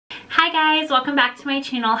Hi guys, welcome back to my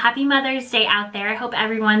channel. Happy Mother's Day out there. I hope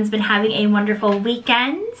everyone's been having a wonderful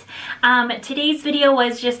weekend. Today's video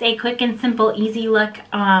was just a quick and simple easy look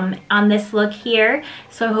on this look here.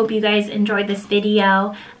 So I hope you guys enjoyed this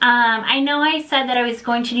video. I know I said that I was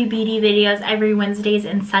going to do beauty videos every Wednesdays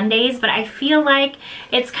and Sundays, but I feel like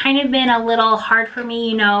it's kind of been a little hard for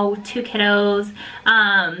me, you know, 2 kiddos.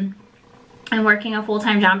 And working a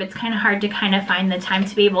full-time job, it's kind of hard to find the time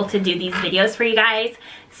to be able to do these videos for you guys.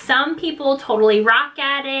 Some people totally rock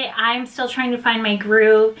at it. I'm still trying to find my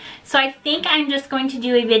groove. So I think I'm just going to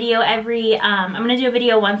do a video every, I'm going to do a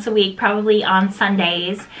video once a week, probably on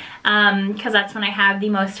Sundays, because that's when I have the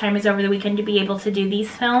most time is over the weekend to be able to do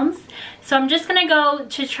these films. So I'm just going to go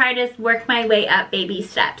to try to work my way up baby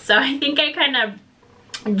steps. So I think I kind of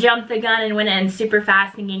jumped the gun and went in super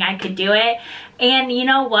fast thinking I could do it. And you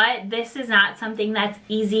know what? This is not something that's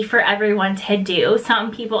easy for everyone to do.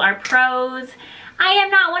 Some people are pros. I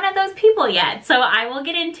am not one of those people yet, so I will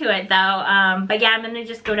get into it though. But yeah, I'm gonna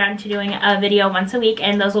just go down to doing a video once a week,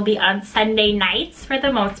 and those will be on Sunday nights for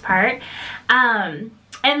the most part. And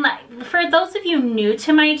for those of you new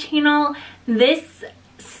to my channel, my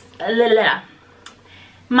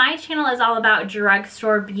channel is all about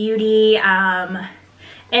drugstore beauty,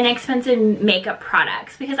 inexpensive makeup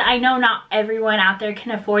products, because I know not everyone out there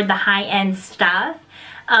can afford the high-end stuff.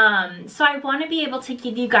 So I want to be able to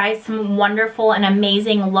give you guys some wonderful and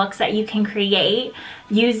amazing looks that you can create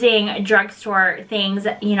using drugstore things,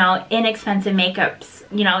 you know, inexpensive makeups,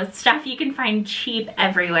 you know, stuff you can find cheap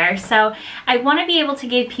everywhere. So I want to be able to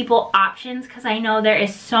give people options, because I know there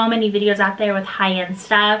is so many videos out there with high-end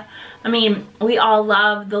stuff. I mean, we all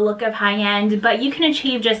love the look of high-end, but you can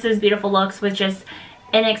achieve just as beautiful looks with just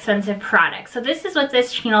inexpensive products. So this is what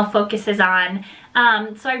this channel focuses on.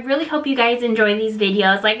 So I really hope you guys enjoy these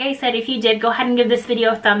videos. Like I said, if you did, go ahead and give this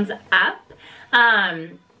video a thumbs up.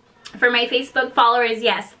 For my Facebook followers,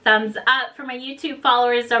 yes, thumbs up. For my YouTube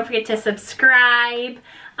followers, don't forget to subscribe.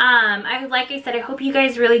 Like I said, I hope you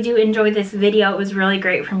guys really do enjoy this video. It was really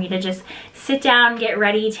great for me to just sit down, get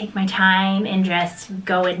ready, take my time, and just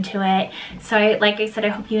go into it. So like I said, I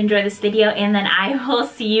hope you enjoy this video, and then I will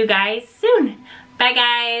see you guys soon. Bye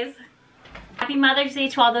guys. Happy Mother's Day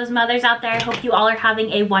to all those mothers out there. I hope you all are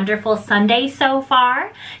having a wonderful Sunday so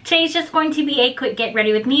far. Today's just going to be a quick get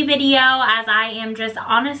ready with me video, as I am just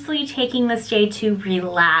honestly taking this day to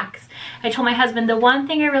relax. I told my husband the one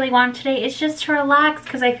thing I really want today is just to relax,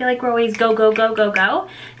 because I feel like we're always go, go, go, go, go.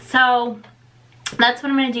 So that's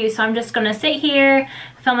what I'm going to do. So I'm just going to sit here,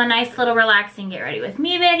 film a nice little relaxing get ready with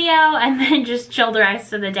me video, and then just chill the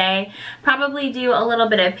rest of the day. Probably do a little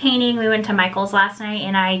bit of painting. We went to Michael's last night,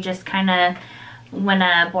 and I just kind of went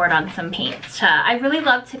aboard on some paints. I really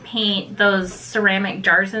love to paint those ceramic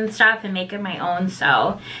jars and stuff and make it my own,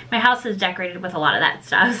 so my house is decorated with a lot of that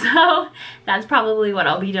stuff, so that's probably what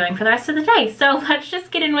I'll be doing for the rest of the day. So let's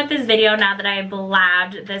just get in with this video now that I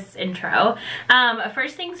blabbed this intro.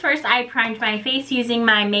 First things first, I primed my face using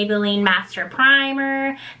my Maybelline Master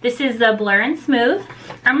Primer. This is the Blur and Smooth.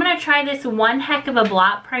 I'm gonna try this One Heck of a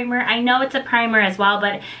Blot primer. I know it's a primer as well,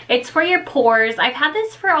 but it's for your pores. I've had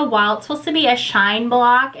this for a while. It's supposed to be a shine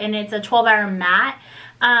block, and it's a 12-hour matte.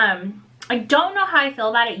 I don't know how I feel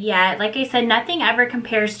about it yet. Like I said, nothing ever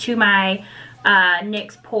compares to my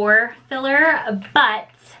NYX pore filler, but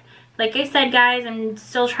like I said, guys, I'm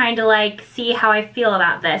still trying to like see how I feel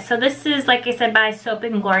about this. So this is, like I said, by Soap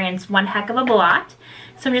and Glory, and it's One Heck of a Blot.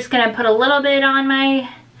 So I'm just gonna put a little bit on my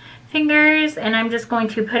fingers, and I'm just going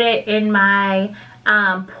to put it in my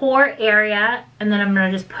pore area, and then I'm gonna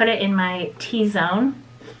just put it in my T-zone.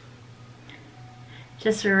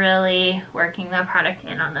 Just really working the product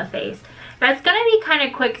in on the face. That's gonna be kind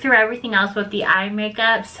of quick through everything else with the eye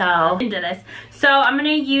makeup, so into this. So I'm gonna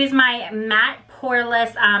use my matte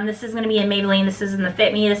poreless, this is gonna be in Maybelline, this is in the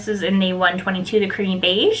Fit Me, this is in the 122, the creamy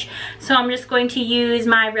beige. So I'm just going to use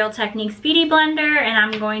my Real Techniques Beauty Blender, and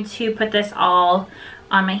I'm going to put this all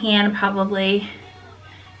on my hand, probably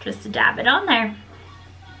just to dab it on there.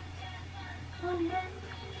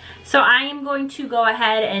 So I am going to go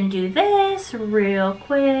ahead and do this real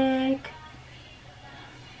quick.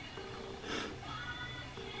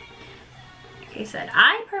 Like I said,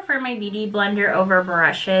 I prefer my beauty blender over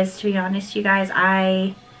brushes, to be honest, you guys.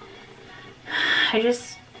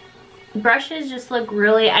 Brushes just look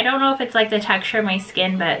really, I don't know if it's like the texture of my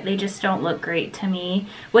skin, but they just don't look great to me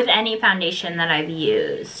with any foundation that I've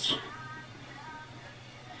used.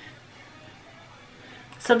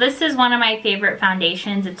 So this is one of my favorite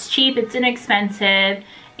foundations. It's cheap, it's inexpensive,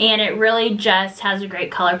 and it really just has a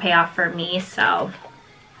great color payoff for me. So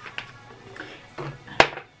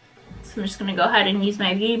I'm just gonna go ahead and use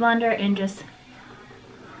my beauty blender and just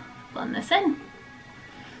blend this in.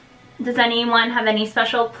 Does anyone have any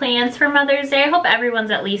special plans for Mother's Day? I hope everyone's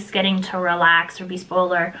at least getting to relax or be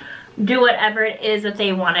spoiled or do whatever it is that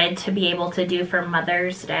they wanted to be able to do for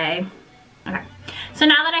Mother's Day. Okay, so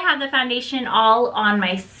now that I have the foundation all on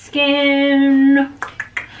my skin,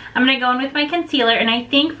 I'm gonna go in with my concealer, and I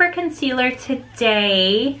think for concealer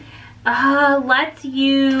today, let's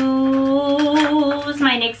use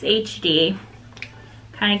my NYX HD.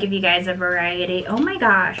 Kind of give you guys a variety. Oh my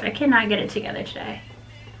gosh, I cannot get it together today.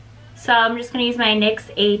 So I'm just gonna use my NYX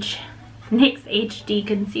HD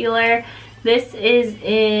concealer. This is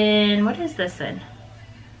in, what is this in?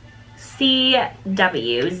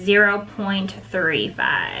 C.W.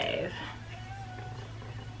 0.35.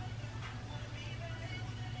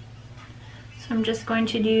 So I'm just going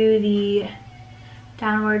to do the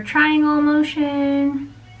downward triangle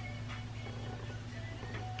motion.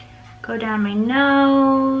 Go down my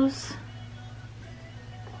nose.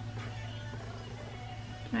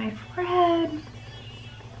 My forehead.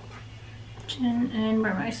 Chin, and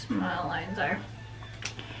where my smile lines are.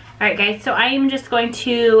 Alright guys, so I am just going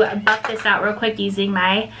to buff this out real quick using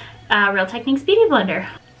my Real Techniques Beauty Blender.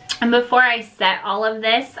 And before I set all of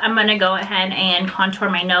this, I'm going to go ahead and contour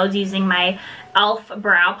my nose using my e.l.f.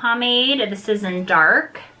 brow pomade. This is in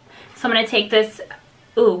dark. So I'm going to take this,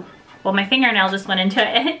 ooh, well my fingernail just went into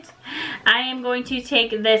it. I am going to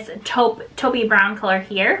take this taupey brown color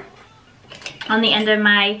here on the end of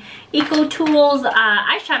my Eco Tools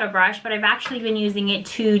eyeshadow brush, but I've actually been using it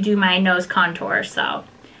to do my nose contour. So,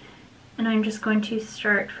 and I'm just going to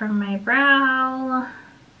start from my brow.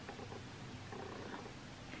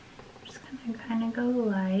 Just gonna kind of go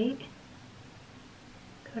light,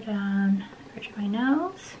 go down the bridge of my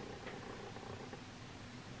nose.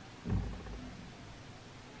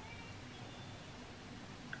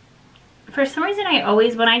 For some reason, I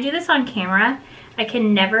always, when I do this on camera, I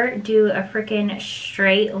can never do a freaking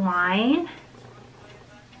straight line.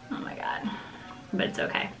 Oh my god. But it's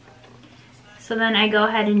okay. So then I go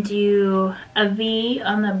ahead and do a V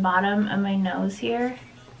on the bottom of my nose here.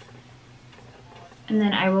 And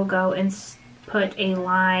then I will go and put a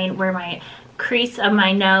line where my crease of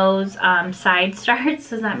my nose side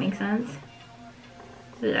starts. Does that make sense?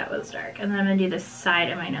 Ooh, that was dark. And then I'm going to do the side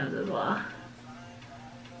of my nose as well.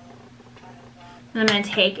 I'm going to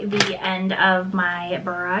take the end of my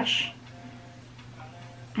brush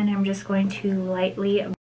and I'm just going to lightly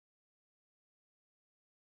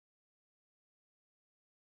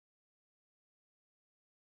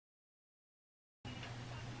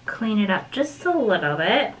clean it up just a little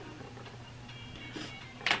bit.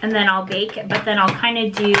 And then I'll bake, but then I'll kind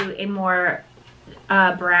of do a more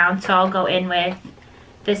brown. So I'll go in with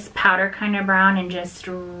this powder kind of brown and just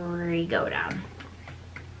go down.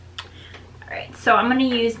 Alright, so I'm going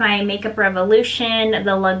to use my Makeup Revolution,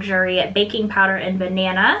 the Luxury Baking Powder in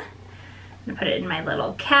Banana. I'm going to put it in my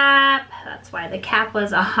little cap. That's why the cap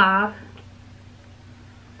was off.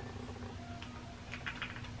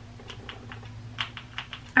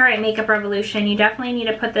 Alright, Makeup Revolution, you definitely need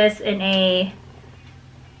to put this in a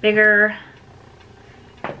bigger,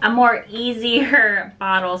 a more easier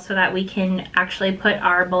bottle so that we can actually put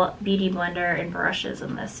our beauty blender and brushes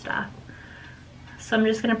and this stuff. So I'm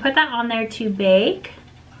just going to put that on there to bake.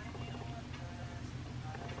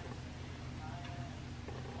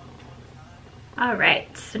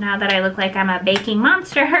 Alright, so now that I look like I'm a baking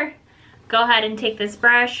monster, go ahead and take this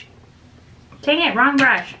brush. Dang it, wrong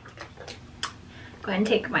brush. Go ahead and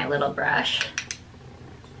take my little brush.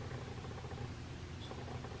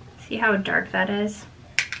 See how dark that is?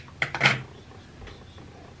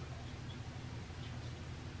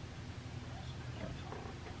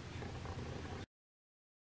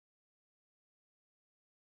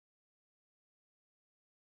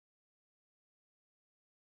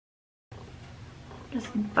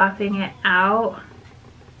 Just buffing it out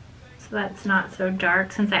so that's not so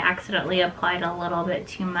dark since I accidentally applied a little bit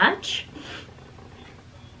too much.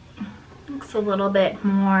 Looks a little bit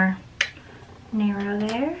more narrow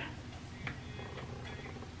there.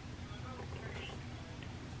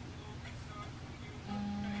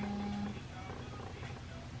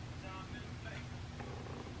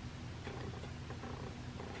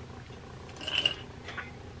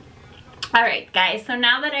 Alright guys, so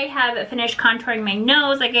now that I have finished contouring my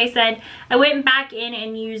nose, like I said, I went back in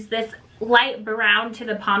and used this light brown to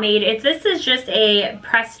the pomade. This is just a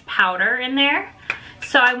pressed powder in there.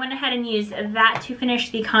 So I went ahead and used that to finish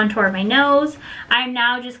the contour of my nose. I'm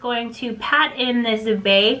now just going to pat in this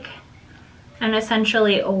bake and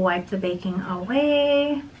essentially wipe the baking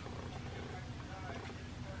away.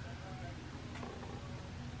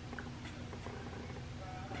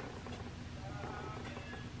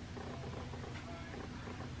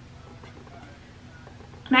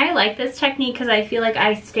 And I like this technique because I feel like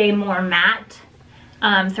I stay more matte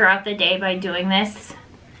throughout the day by doing this.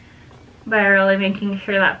 By really making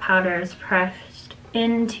sure that powder is pressed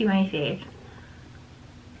into my face.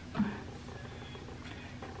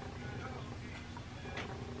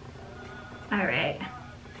 All right.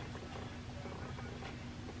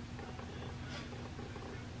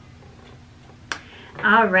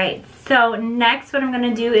 All right, so next what I'm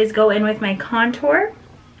gonna do is go in with my contour.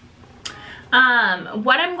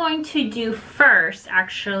 What I'm going to do first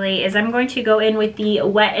actually is I'm going to go in with the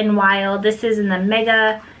Wet n Wild. This is in the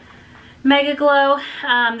Mega Glow.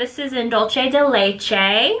 This is in Dolce de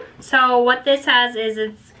Leche. So what this has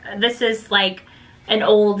is this is like an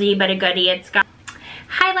oldie but a goodie. It's got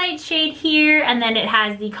highlight shade here, and then it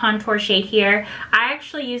has the contour shade here. I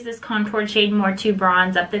actually use this contour shade more to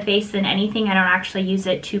bronze up the face than anything. I don't actually use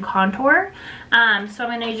it to contour. So I'm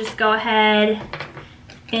gonna just go ahead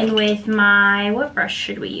in with my, what brush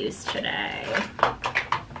should we use today?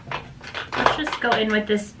 Let's just go in with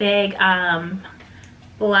this big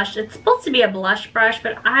blush. It's supposed to be a blush brush,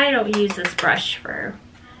 but I don't use this brush for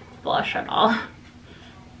blush at all.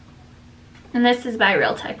 And this is by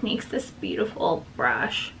Real Techniques, this beautiful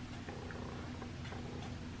brush.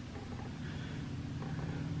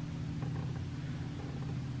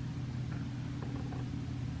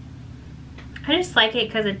 I just like it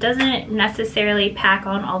because it doesn't necessarily pack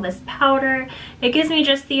on all this powder. It gives me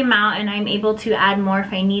just the amount and I'm able to add more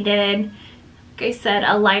if I needed. Like I said,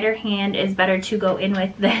 a lighter hand is better to go in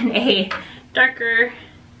with than a darker.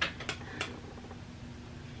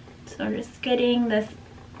 So I'm just getting this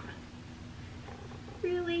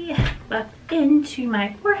really buff into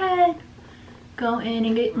my forehead. Go in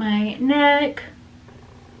and get my neck.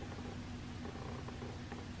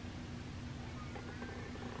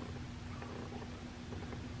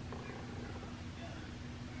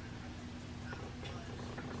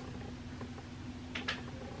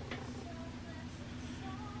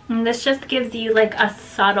 And this just gives you like a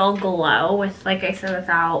subtle glow with, like I said,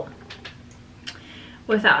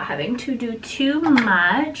 without having to do too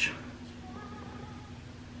much.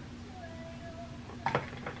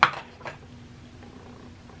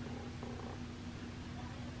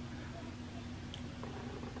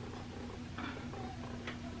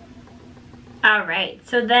 All right,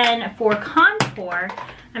 so then for contour,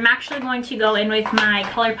 I'm actually going to go in with my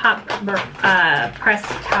ColourPop pressed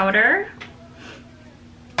powder.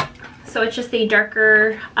 So it's just the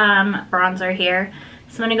darker bronzer here.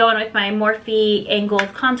 So I'm gonna go in with my Morphe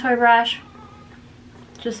angled contour brush.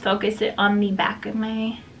 Just focus it on the back of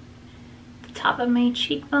the top of my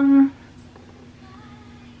cheekbone.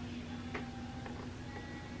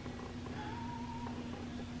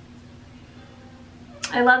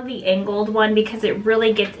 I love the angled one because it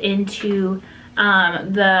really gets into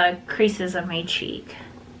the creases of my cheek.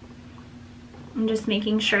 I'm just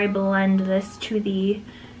making sure I blend this to the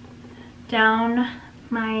down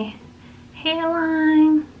my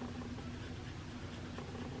hairline.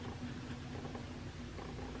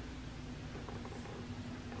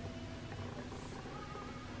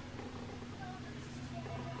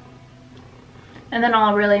 And then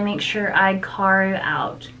I'll really make sure I carve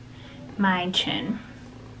out my chin.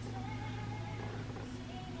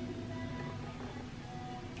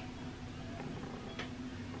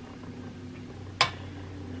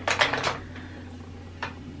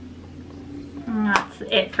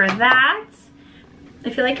 It for that. I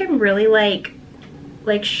feel like I'm really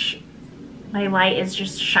my light is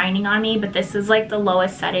just shining on me, but this is like the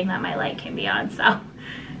lowest setting that my light can be on, so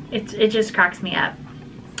it just cracks me up.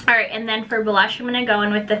 All right, and then for blush, I'm gonna go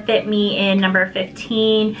in with the Fit Me in number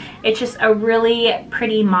 15. It's just a really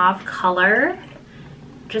pretty mauve color,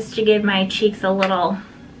 just to give my cheeks a little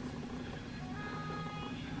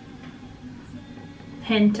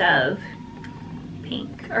hint of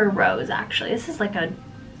pink, or rose actually. This is like a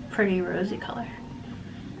pretty rosy color.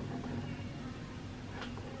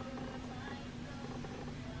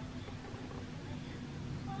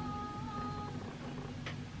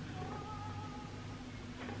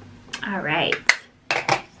 All right,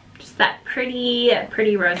 just that pretty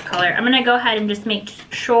rose color. I'm gonna go ahead and just make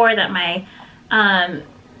sure that my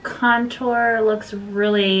contour looks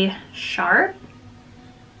really sharp.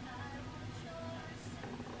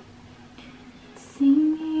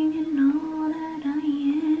 Singing in all that I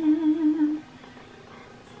am.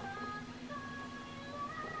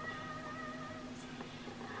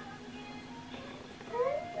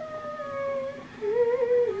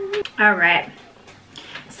 All right.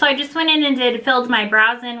 So I just went in and filled my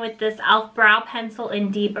brows in with this e.l.f. brow pencil in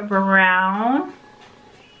deep brown.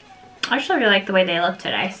 I actually really like the way they look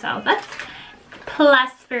today, so that's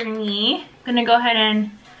plus for me. I'm gonna go ahead and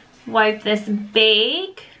wipe this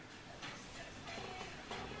bake.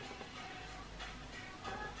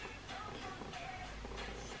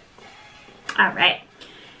 All right.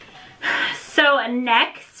 So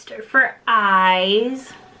next for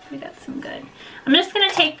eyes, we got some good. I'm just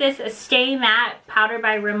gonna take this Stay Matte Powder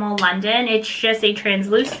by Rimmel London. It's just a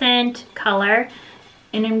translucent color.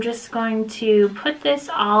 And I'm just going to put this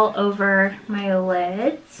all over my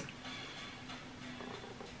lids.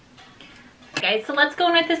 Okay, so let's go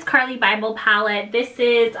in with this Carly Bible palette. This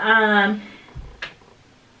is,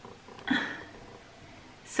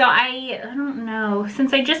 so I don't know.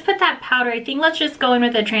 Since I just put that powder, I think let's just go in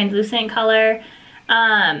with a translucent color.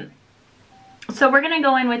 So we're gonna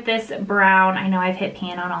go in with this brown. I know I've hit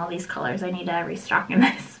pan on all these colors. I need to restock in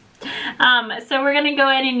this. So we're gonna go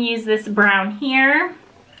in and use this brown here.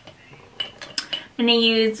 I'm gonna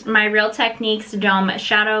use my Real Techniques Dome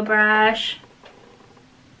Shadow Brush.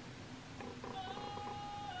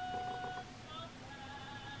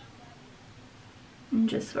 And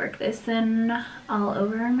just work this in all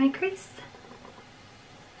over my crease.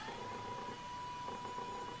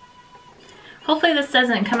 Hopefully this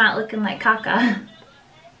doesn't come out looking like caca.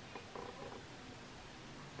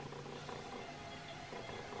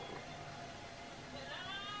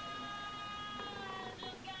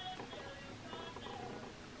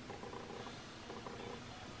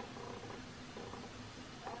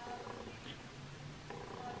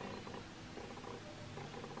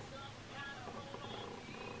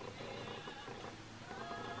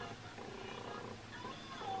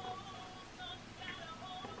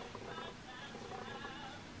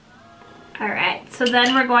 All right, so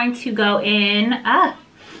then we're going to go in,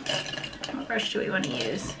 what brush do we want to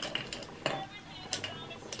use?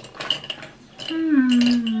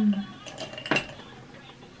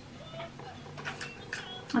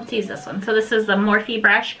 Let's use this one. So this is the Morphe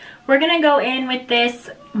brush. We're gonna go in with this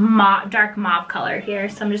dark mauve color here.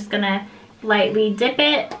 So I'm just gonna lightly dip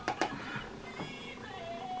it.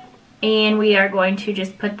 And we are going to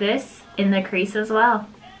just put this in the crease as well.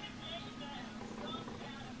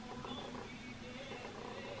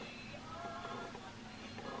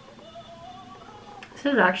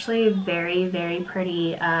 This is actually a very, very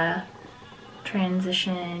pretty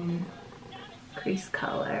transition crease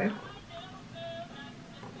color.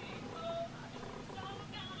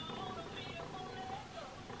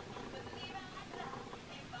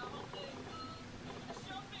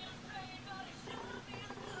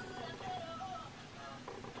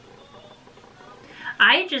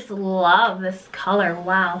 I just love this color,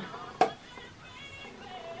 wow.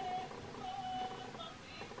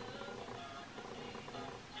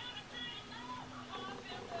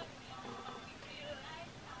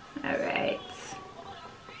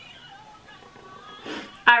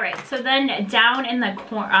 Alright, so then down in the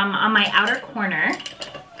on my outer corner,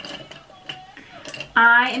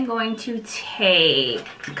 I am going to take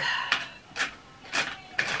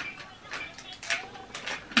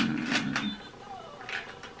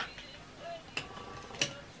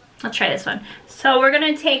let's try this one. So we're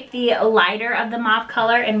going to take the lighter of the mauve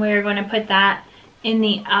color and we're going to put that in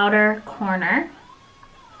the outer corner.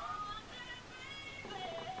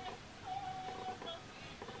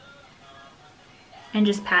 And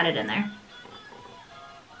just pat it in there.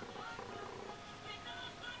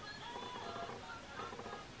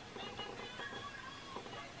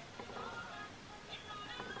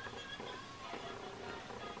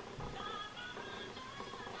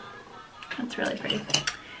 That's really pretty.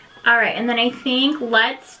 All right, and then I think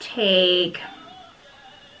let's take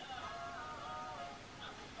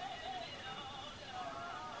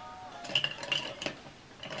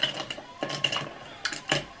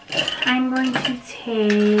I'm going to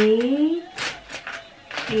take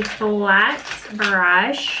a flat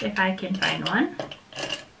brush, if I can find one.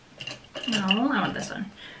 No, I want this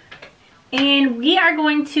one. And we are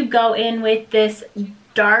going to go in with this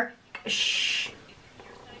dark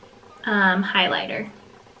highlighter.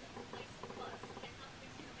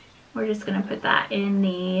 We're just going to put that in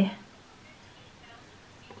the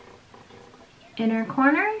inner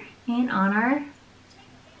corner and on our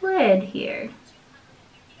lid here.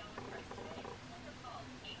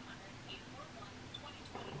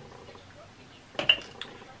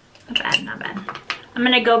 Not bad, not bad. I'm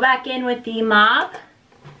going to go back in with the mop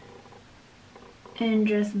and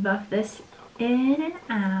just buff this in and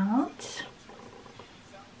out.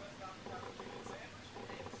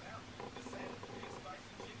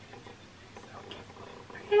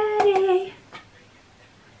 Pretty.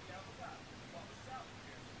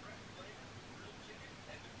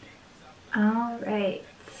 All right.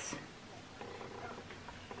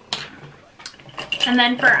 And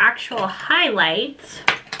then for actual highlights,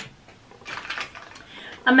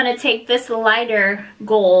 I'm gonna take this lighter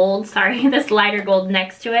gold, sorry, this lighter gold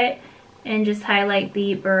next to it and just highlight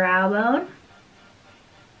the brow bone.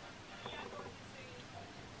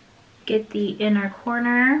 Get the inner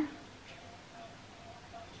corner.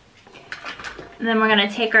 And then we're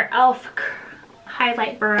gonna take our e.l.f.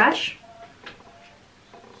 highlight brush.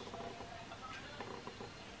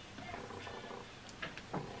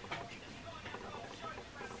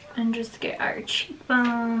 And just get our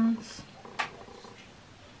cheekbones.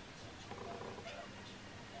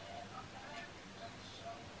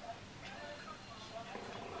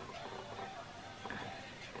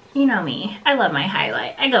 You know me, I love my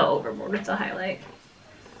highlight. I go overboard with the highlight.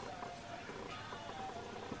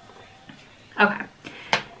 Okay,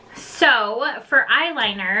 so for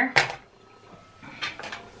eyeliner,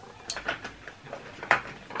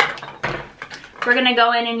 we're gonna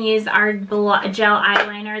go in and use our gel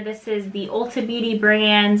eyeliner. This is the Ulta Beauty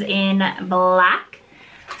brand in black.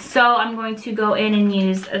 So I'm going to go in and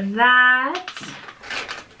use that.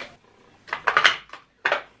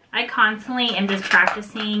 I constantly am just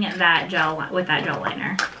practicing that gel with that gel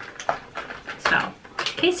liner. So, in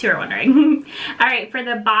case you were wondering. All right, for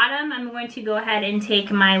the bottom, I'm going to go ahead and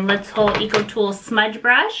take my little Eco Tool smudge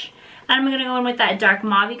brush. And I'm gonna go in with that dark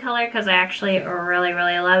mauve color because I actually really,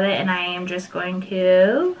 really love it. And I am just going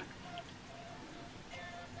to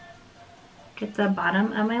get the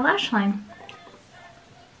bottom of my lash line.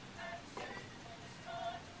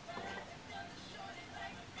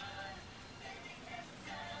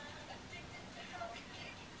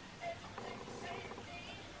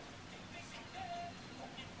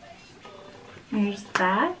 There's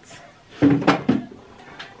that. I'm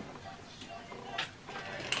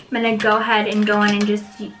gonna go ahead and go in and just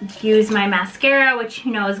use my mascara, which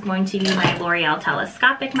you know is going to be my L'Oreal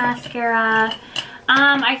Telescopic Mascara.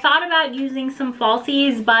 I thought about using some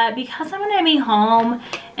falsies, but because I'm gonna be home,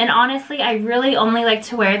 and honestly, I really only like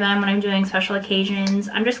to wear them when I'm doing special occasions,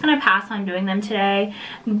 I'm just gonna pass on doing them today.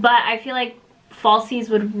 But I feel like falsies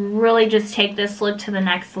would really just take this look to the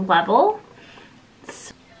next level.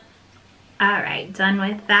 Alright, done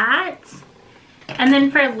with that. And then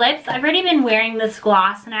for lips, I've already been wearing this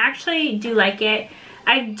gloss and I actually do like it.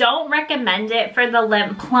 I don't recommend it for the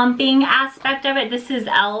lip plumping aspect of it. This is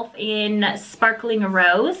e.l.f. in Sparkling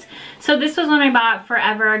Rose. So this was one I bought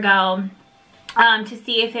forever ago to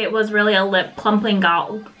see if it was really a lip plumping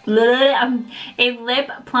gloss.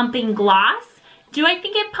 Do I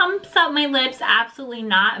think it pumps up my lips? Absolutely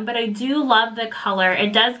not, but I do love the color.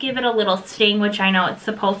 It does give it a little sting, which I know it's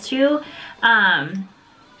supposed to.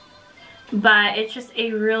 But it's just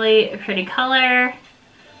a really pretty color.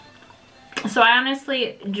 So I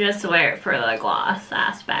honestly just wear it for the gloss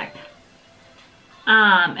aspect.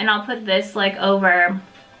 And I'll put this like over,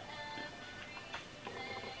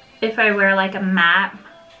 if I wear like a matte,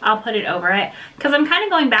 I'll put it over it. Because I'm kind of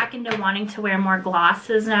going back into wanting to wear more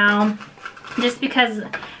glosses now. Just because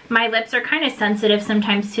my lips are kind of sensitive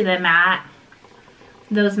sometimes to the matte,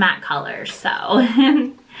 those matte colors. So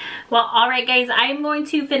well, alright guys, I'm going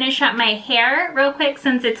to finish up my hair real quick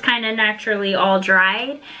since it's kind of naturally all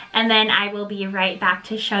dried, and then I will be right back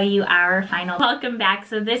to show you our final. Welcome back.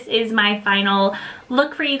 So this is my final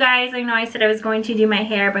look for you guys. I know I said I was going to do my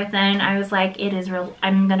hair, but then I was like,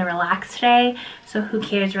 I'm gonna relax today, so who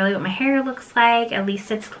cares really what my hair looks like? At least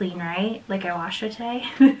it's clean, right? Like I washed it today.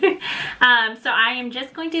 So I am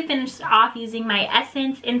just going to finish off using my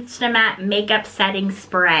Essence Instamatte Makeup Setting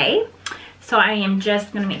Spray. So I am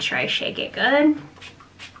just gonna make sure I shake it good.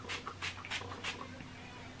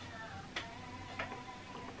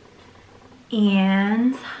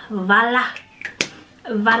 And voila,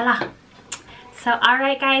 voila. So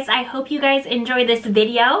alright guys, I hope you guys enjoyed this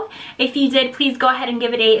video. If you did, please go ahead and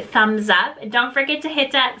give it a thumbs up. Don't forget to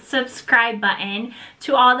hit that subscribe button.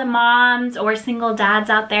 To all the moms or single dads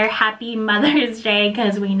out there, happy Mother's Day,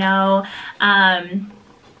 because we know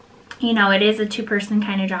you know, it is a two-person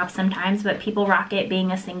kind of job sometimes, but people rock it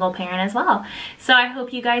being a single parent as well. So I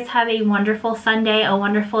hope you guys have a wonderful Sunday, a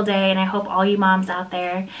wonderful day, and I hope all you moms out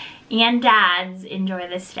there and dads enjoy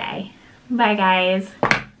this day. Bye guys.